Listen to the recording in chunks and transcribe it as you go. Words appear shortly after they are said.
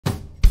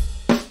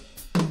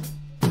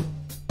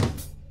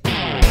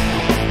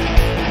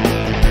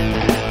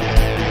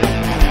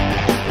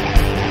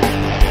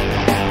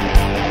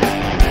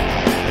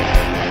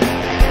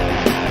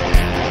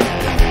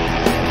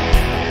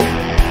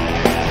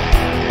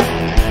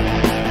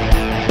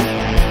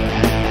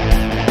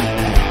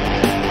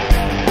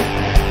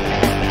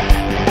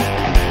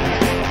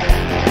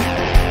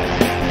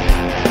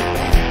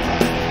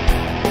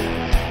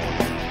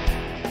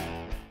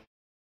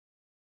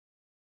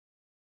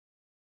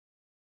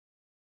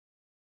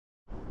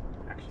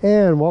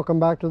And welcome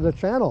back to the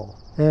channel.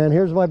 And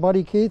here's my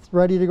buddy Keith,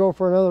 ready to go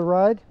for another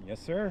ride.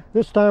 Yes, sir.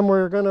 This time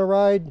we're going to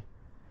ride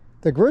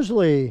the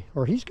Grizzly,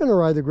 or he's going to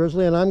ride the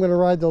Grizzly, and I'm going to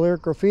ride the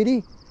Lyric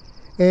Graffiti.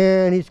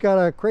 And he's got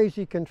a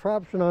crazy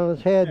contraption on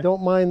his head,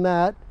 don't mind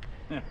that.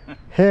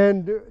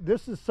 And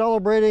this is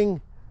celebrating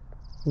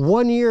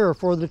 1 year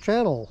for the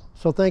channel.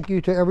 So thank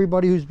you to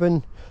everybody who's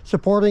been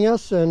supporting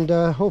us, and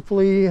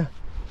hopefully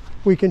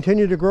we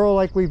continue to grow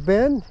like we've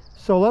been.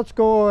 So let's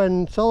go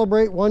and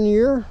celebrate 1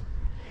 year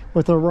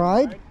with a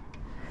ride.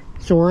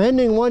 So we're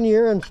ending 1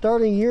 year and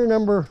starting year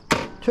number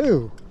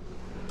 2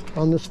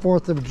 on this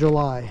 4th of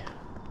July.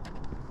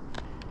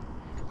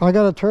 I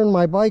got to turn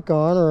my bike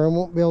on or I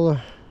won't be able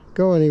to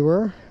go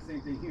anywhere.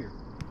 Same thing here.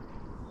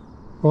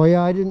 Oh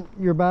yeah, I didn't,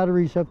 your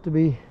batteries have to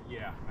be...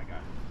 Yeah, I got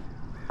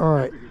it. All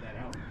right. I figured that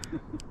out.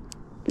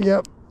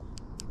 Yep.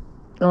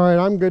 All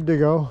right, I'm good to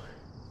go.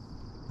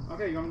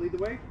 Okay, you want to lead the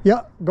way?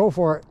 Yeah, go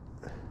for it.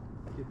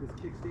 Get this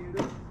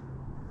kickstand up.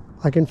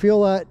 I can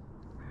feel that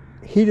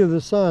heat of the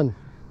sun.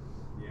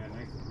 Yeah,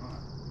 nice and hot.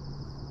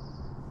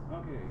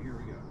 Okay, here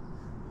we go.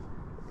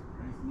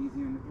 Nice and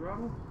easy on the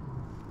throttle.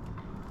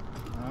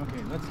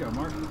 Okay, let's go,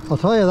 Mark. I'll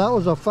tell you, that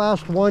was a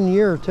fast 1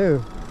 year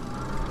too.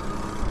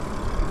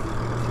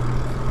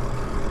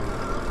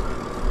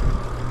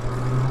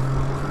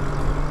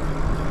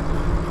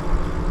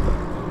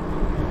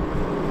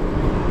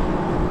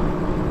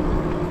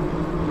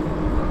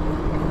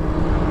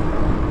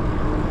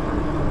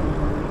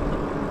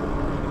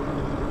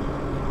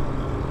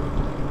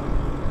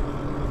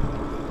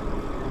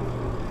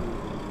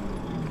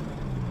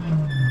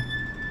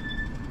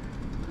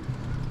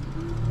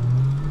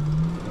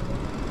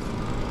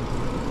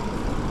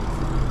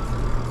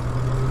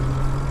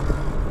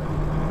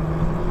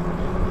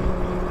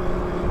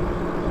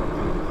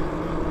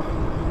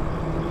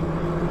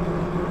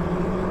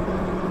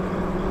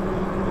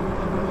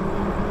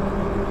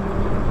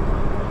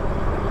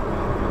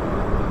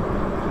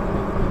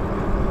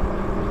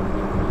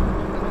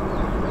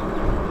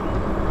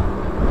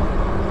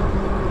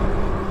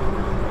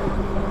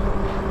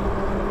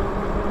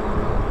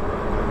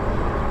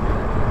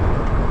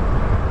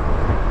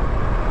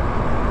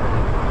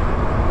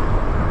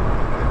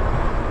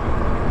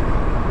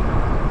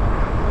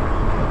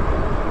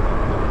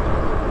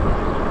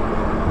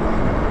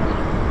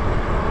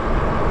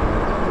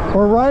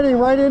 We're riding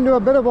right into a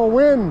bit of a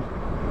wind.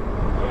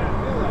 Yeah,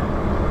 I feel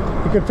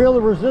that. You can feel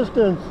the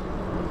resistance.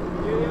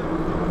 Yeah.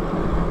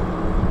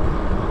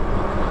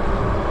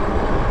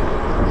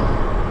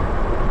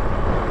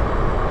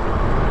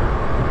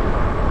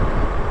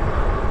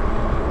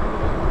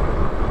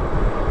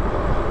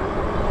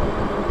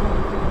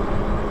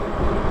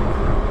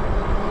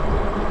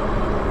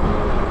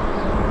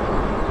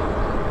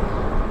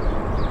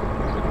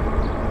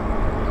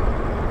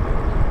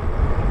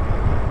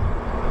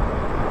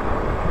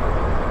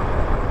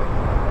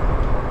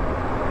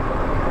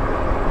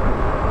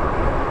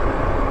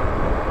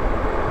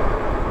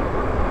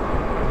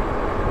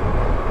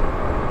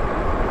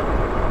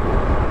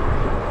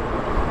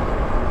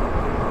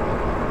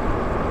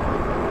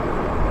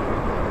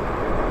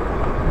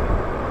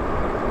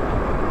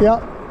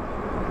 Yep.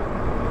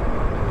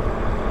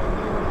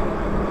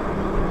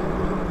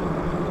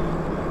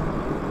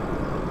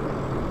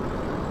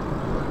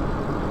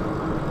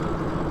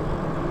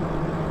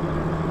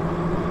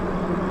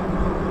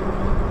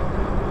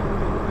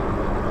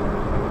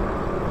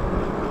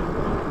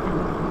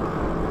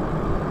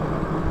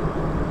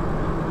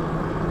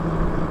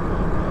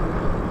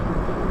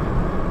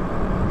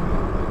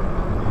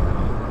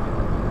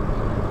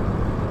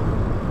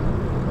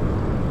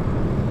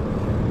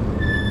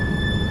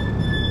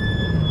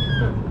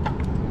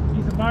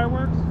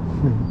 Fireworks?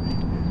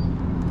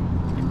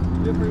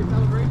 Good for your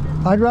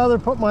celebration? I'd rather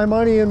put my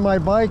money in my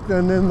bike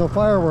than in the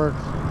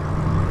fireworks.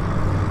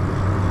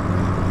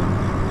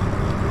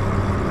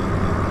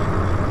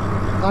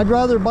 I'd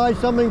rather buy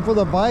something for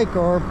the bike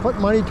or put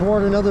money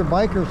toward another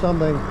bike or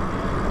something.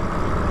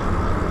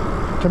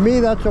 To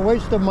me, that's a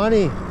waste of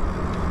money.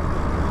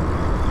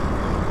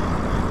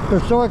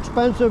 They're so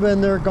expensive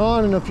and they're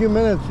gone in a few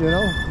minutes, you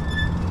know?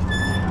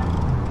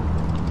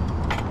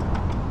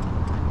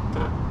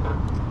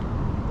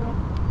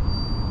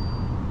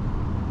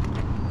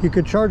 You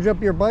could charge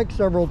up your bike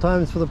several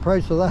times for the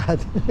price of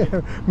that.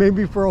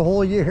 Maybe for a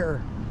whole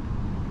year.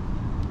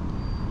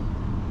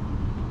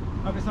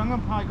 Okay, so I'm going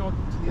to probably go to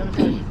the other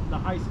side of the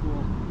high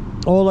school.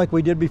 Oh, like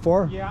we did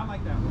before? Yeah, I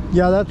like that way.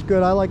 Yeah, that's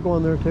good. I like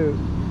going there too.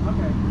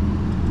 Okay.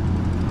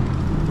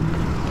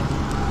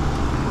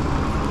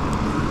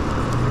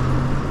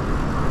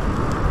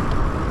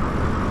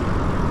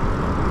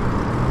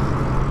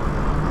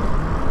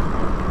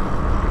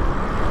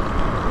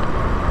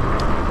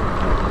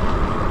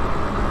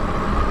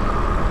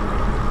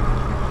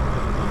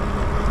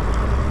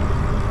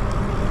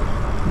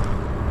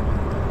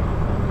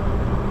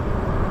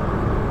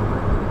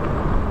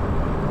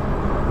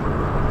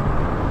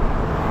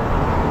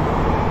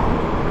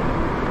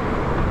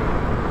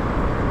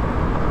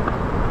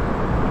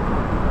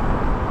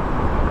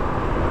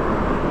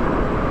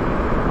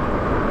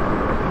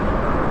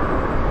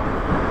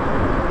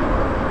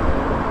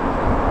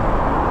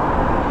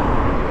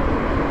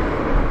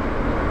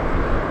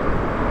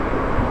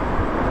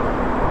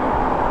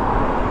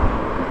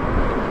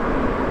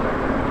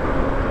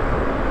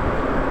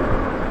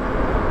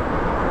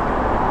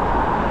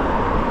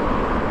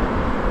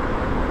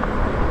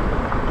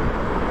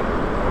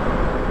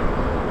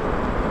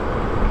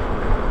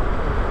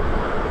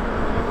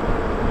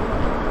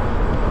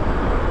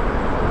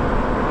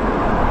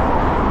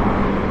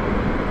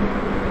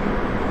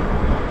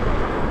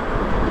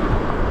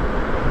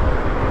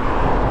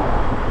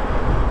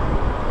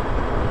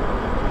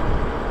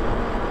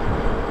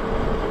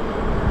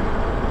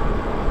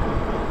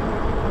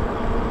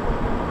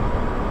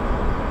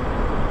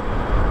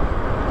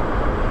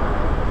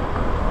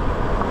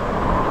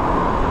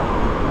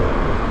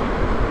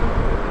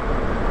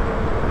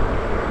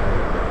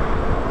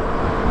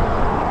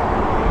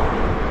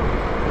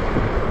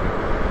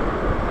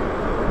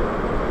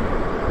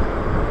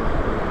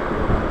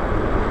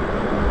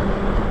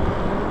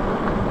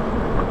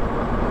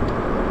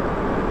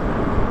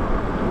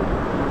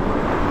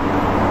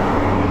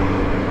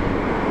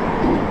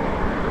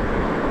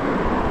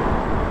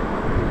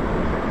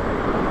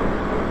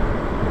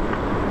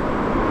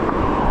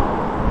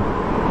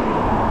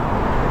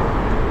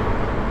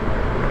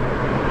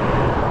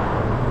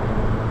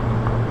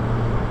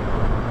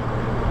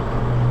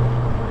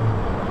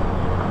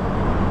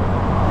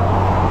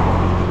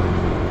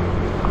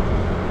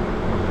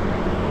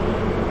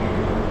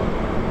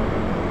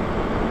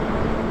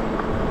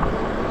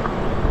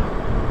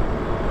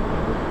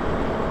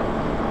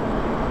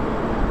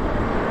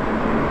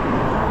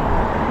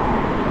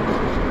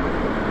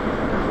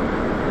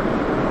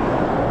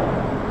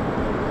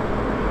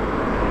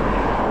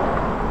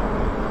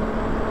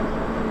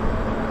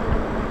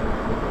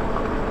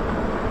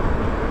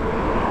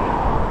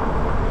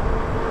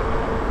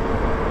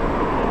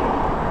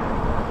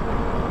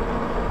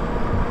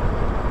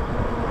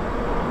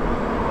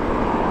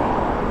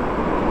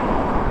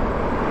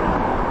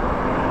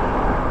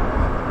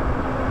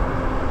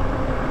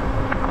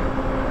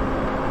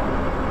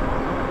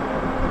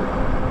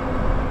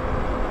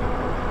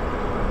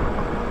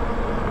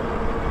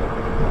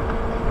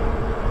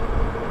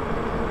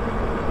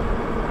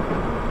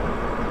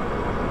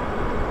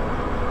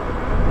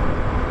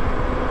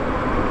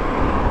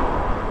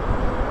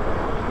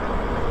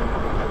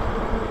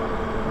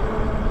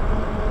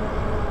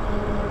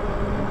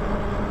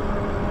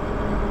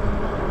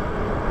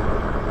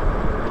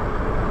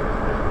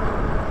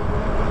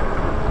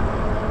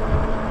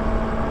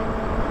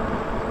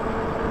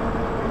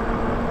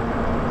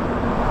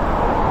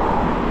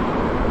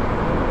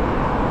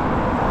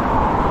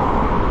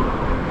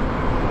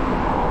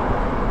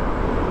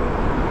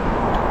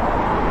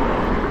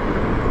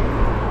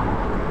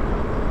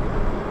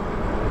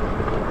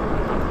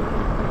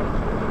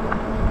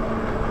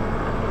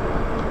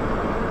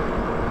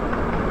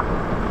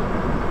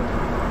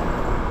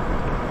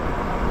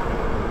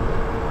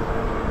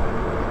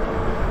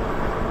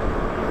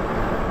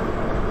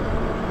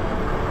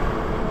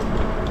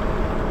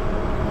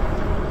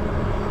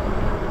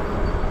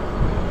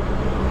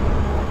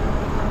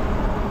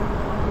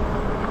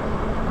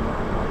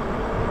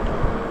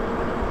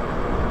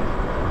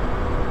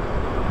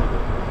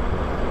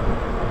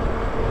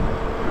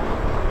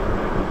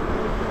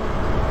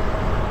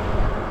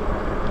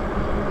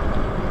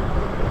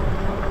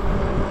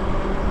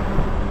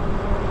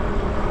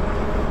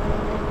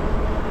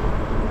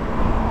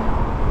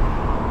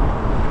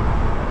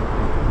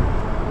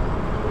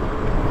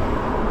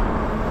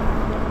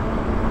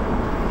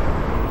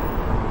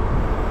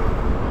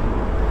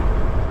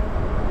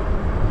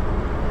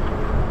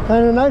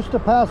 Kind of nice to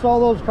pass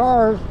all those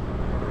cars.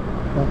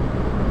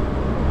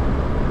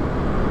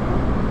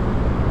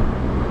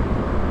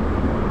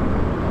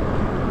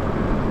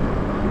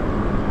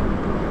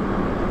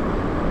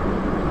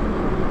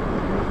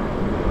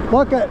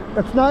 Look,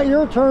 it's not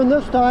your turn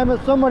this time,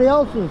 it's somebody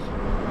else's.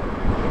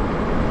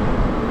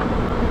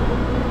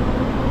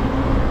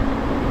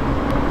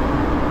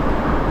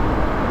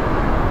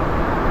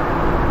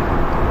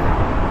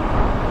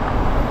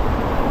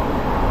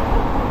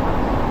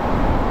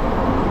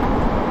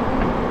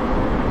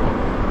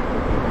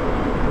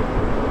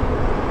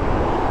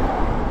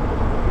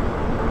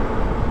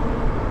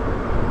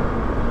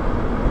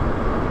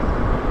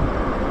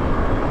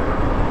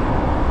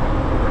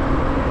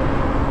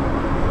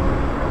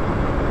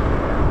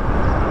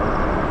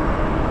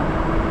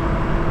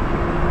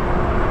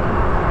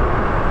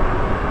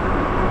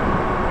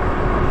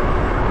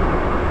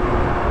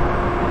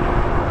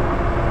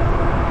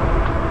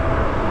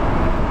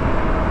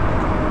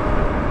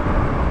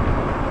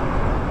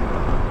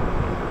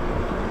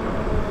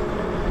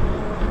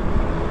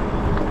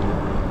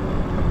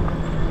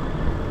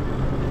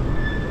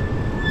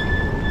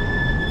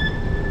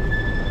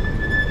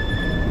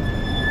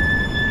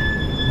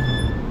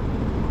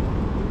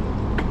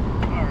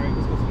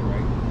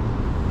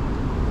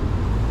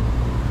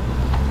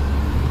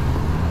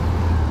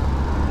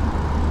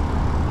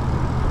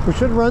 We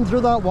should run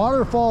through that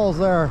waterfalls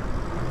there.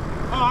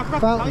 Oh, I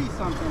forgot to tell you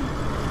something.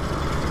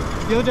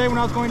 The other day when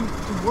I was going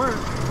to work,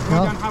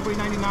 going down Highway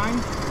 99,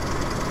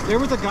 there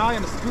was a guy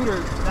on a scooter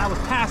that was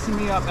passing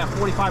me up at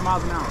 45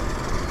 miles an hour.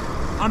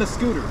 On a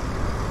scooter.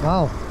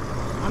 Wow.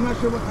 I'm not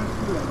sure what kind of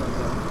scooter that was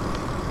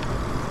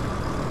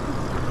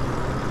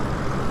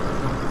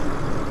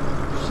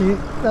though. See,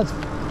 that's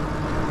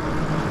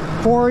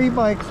 4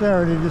 e-bikes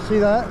there. Did you see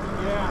that?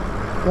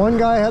 Yeah. One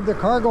guy had the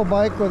cargo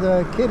bike with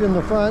a kid in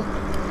the front.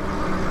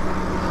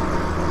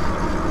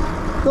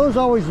 Those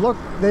always look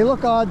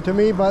odd to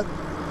me, but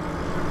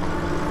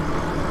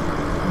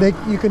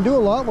you can do a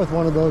lot with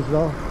one of those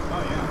though.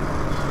 Oh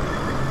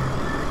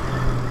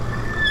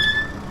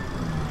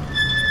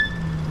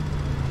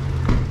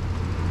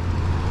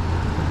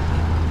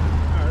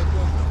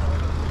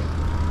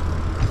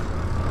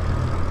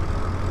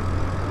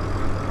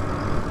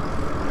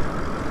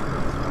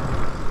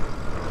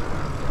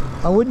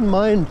yeah. I wouldn't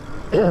mind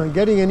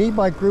getting an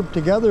e-bike group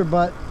together,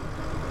 but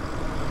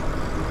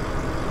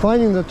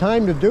finding the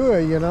time to do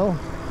it, you know.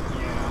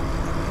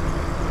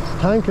 Yeah.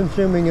 It's time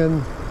consuming,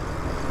 and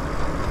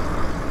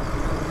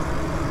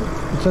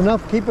it's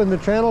enough keeping the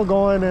channel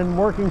going and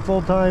working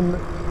full time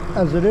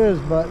as it is,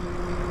 but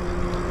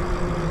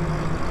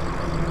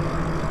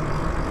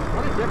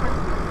What a difference.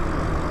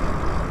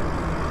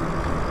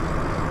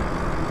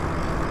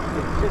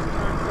 It just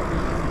turns so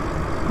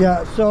easy.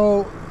 yeah,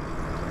 so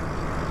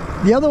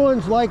the other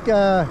one's like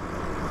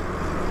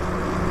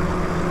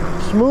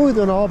smooth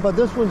and all, but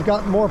this one's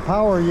got more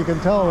power, you can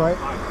tell, right?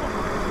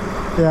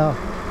 Yeah.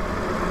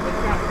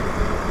 It's got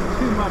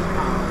too much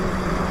power.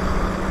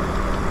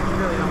 You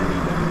really don't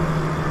need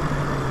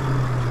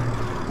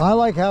that. I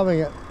like having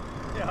it.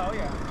 Yeah, oh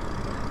yeah.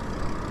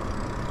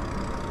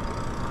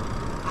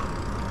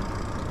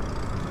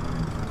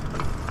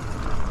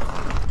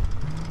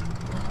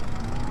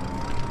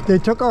 They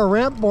took our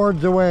ramp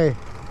boards away.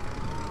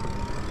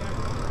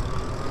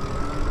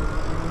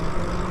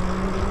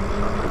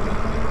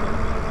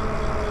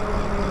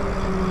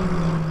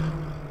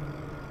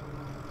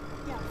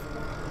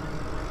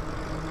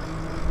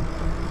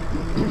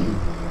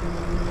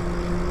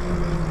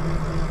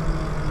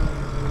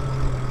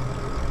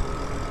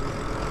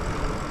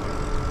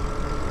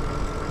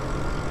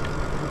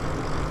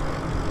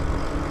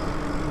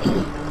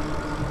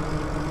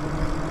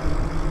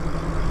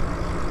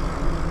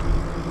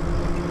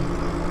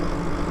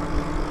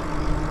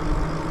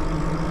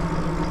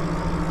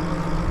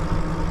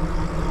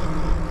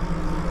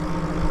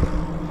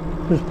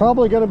 There's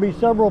probably going to be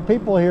several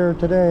people here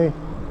today.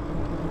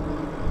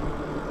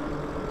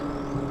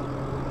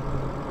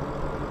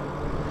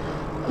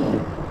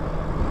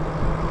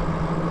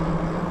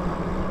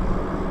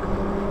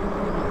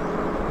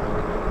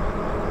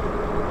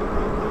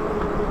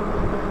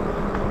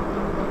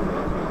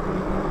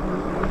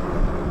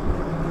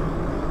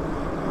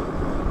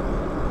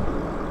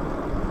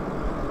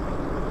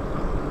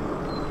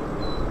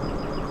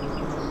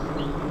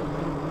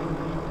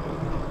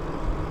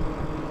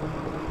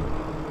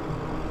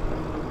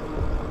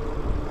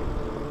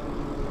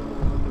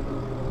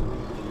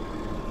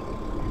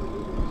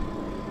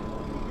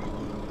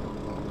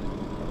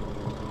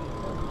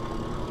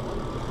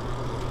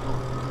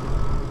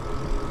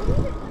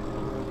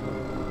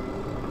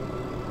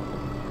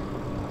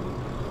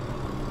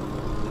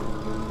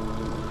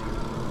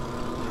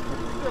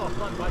 Still a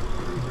fun bike.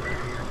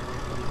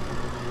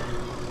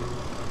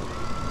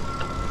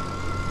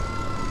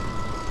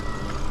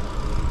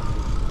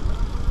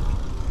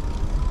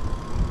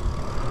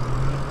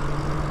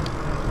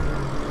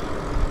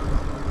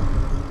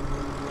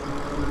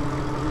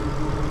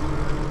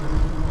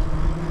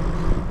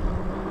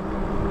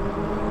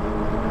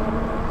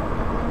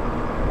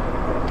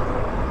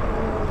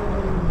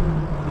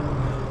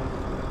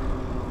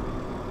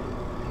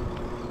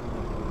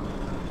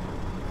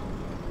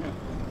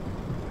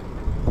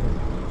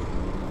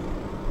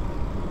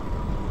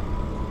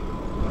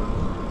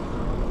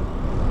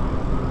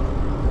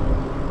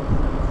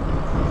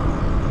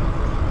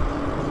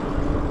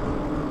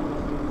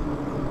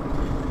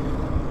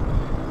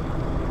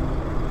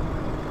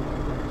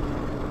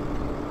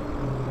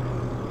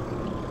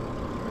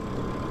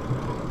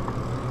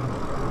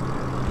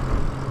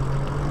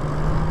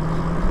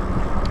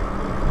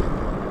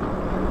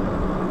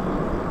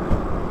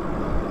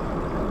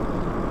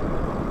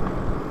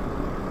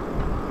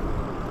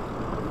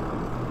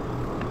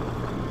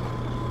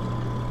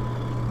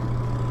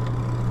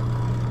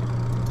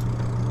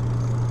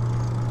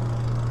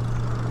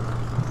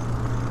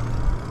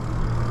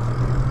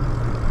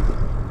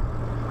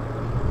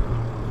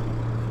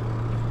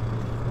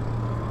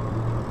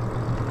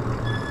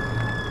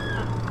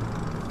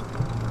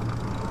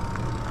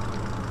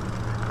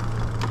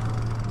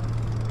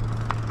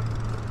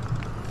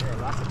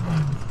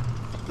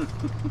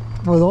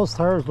 Well, those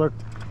tires look,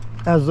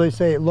 as they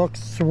say, it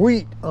looks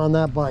sweet on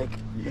that bike.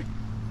 Yeah.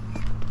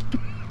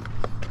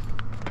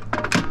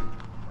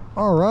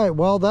 All right,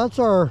 well, that's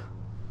our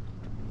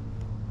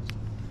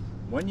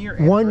 1 year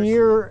anniversary. 1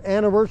 year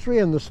anniversary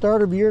and the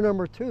start of year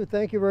number 2.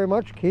 Thank you very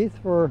much, Keith,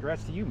 for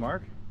Congrats to you,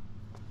 Mark.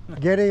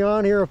 getting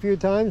on here a few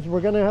times.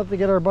 We're going to have to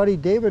get our buddy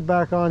David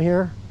back on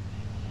here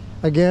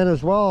again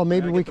as well.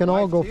 Maybe we can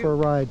all go for a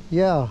ride.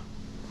 Yeah.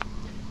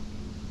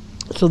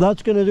 So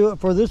that's going to do it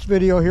for this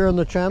video here on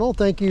the channel.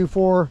 Thank you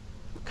for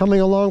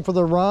coming along for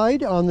the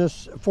ride on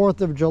this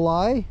 4th of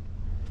July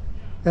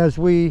as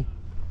we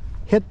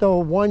hit the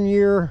 1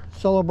 year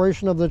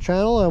celebration of the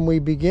channel and we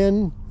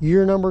begin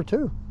year number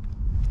 2.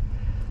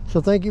 So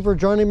thank you for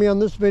joining me on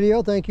this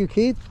video. Thank you,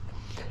 Keith.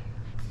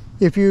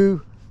 If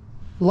you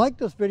like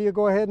this video,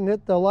 go ahead and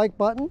hit the like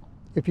button.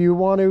 If you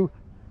want to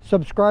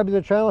subscribe to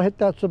the channel, hit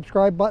that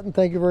subscribe button.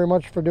 Thank you very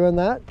much for doing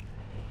that.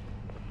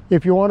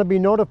 If you want to be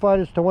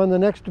notified as to when the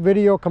next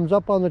video comes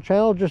up on the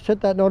channel, just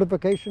hit that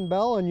notification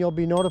bell and you'll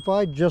be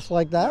notified just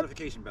like that.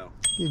 Notification bell.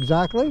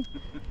 Exactly.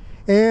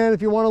 And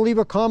if you want to leave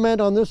a comment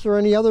on this or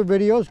any other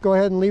videos, go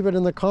ahead and leave it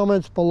in the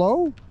comments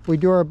below. We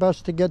do our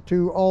best to get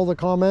to all the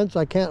comments.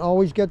 I can't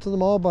always get to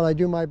them all, but I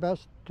do my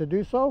best to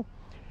do so.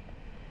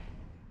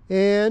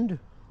 And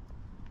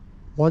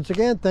once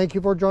again, thank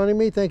you for joining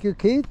me. Thank you,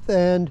 Keith.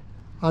 And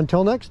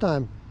until next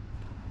time,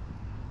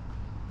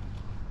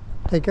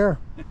 take care.